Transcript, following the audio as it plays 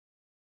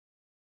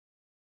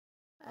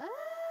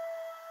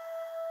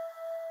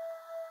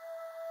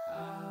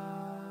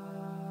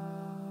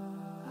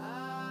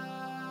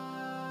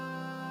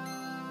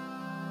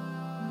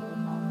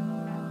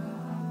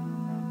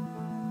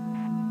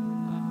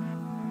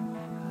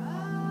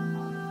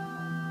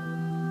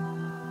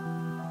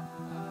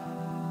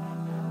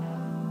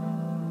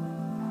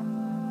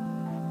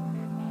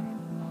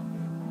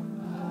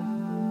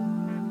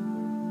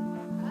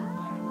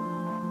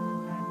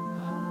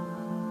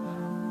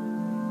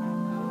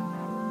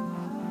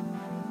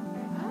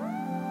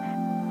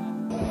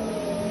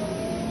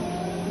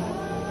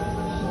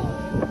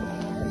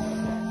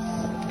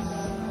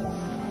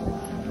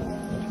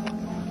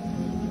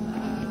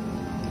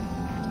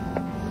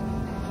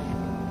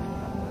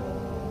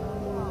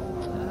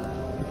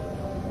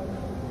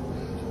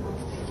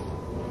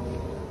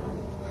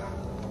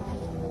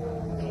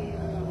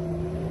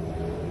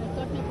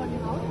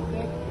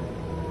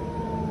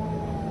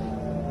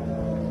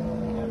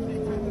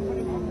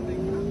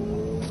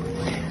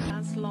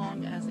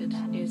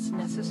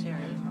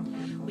Necessary.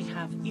 We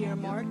have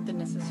earmarked the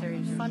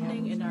necessary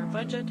funding in our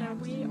budget,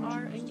 and we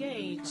are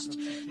engaged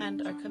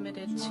and are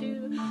committed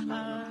to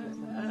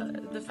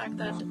the fact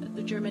that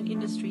the German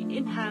industry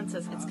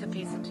enhances its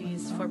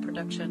capacities for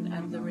production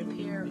and the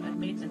repair and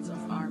maintenance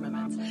of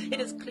armaments. It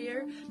is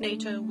clear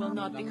NATO will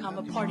not become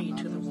a party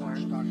to the war.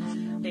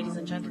 Ladies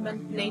and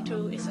gentlemen,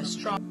 NATO is a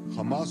strong...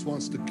 Hamas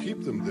wants to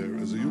keep them there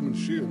as a human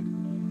shield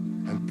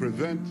and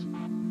prevent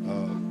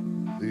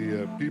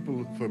the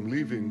people from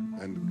leaving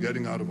and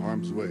getting out of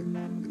harm's way.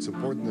 It's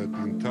important that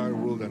the entire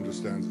world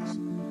understands this.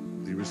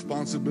 The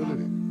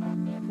responsibility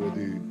for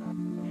the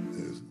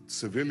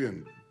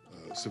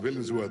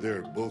civilians who are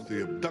there, both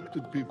the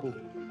abducted people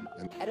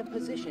and... At a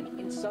position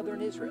in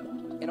southern Israel,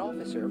 an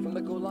officer from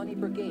the Golani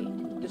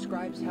Brigade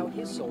describes how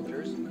his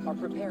soldiers are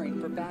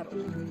preparing for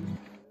battle.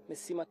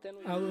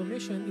 Our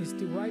mission is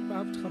to wipe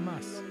out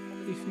Hamas.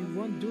 If we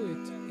won't do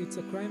it, it's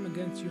a crime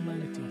against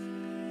humanity.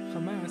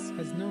 Hamas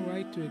has no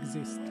right to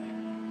exist.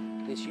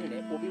 This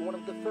unit will be one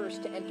of the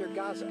first to enter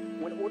Gaza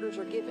when orders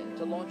are given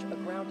to launch a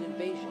ground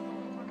invasion.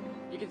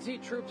 You can see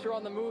troops are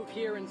on the move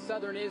here in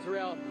southern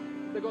Israel.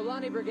 The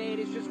Golani Brigade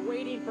is just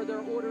waiting for their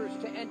orders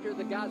to enter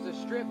the Gaza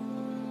Strip.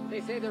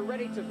 They say they're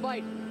ready to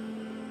fight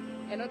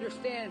and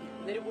understand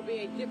that it will be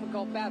a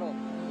difficult battle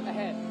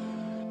ahead.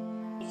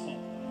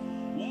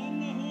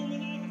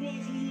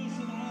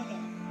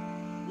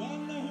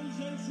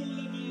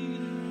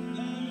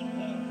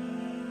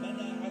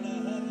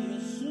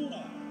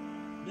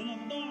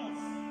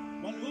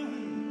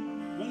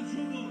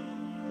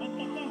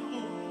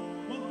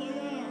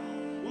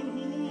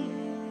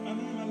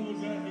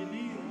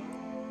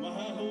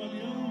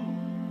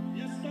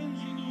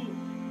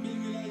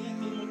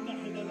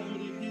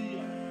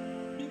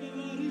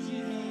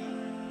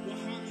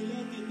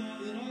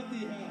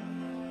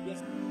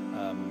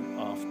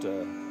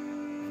 After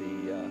the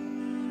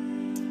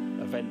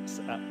events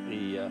at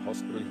the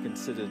hospital, he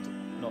considered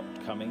not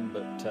coming,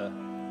 but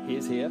he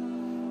is here.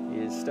 He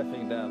is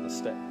stepping down the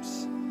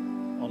steps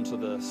onto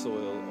the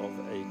soil of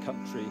a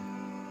country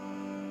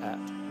at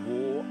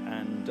war,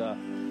 and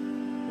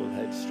will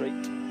head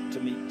straight to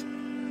meet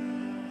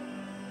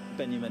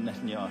Benjamin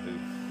Netanyahu.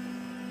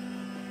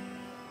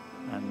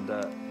 And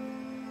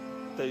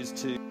those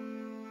two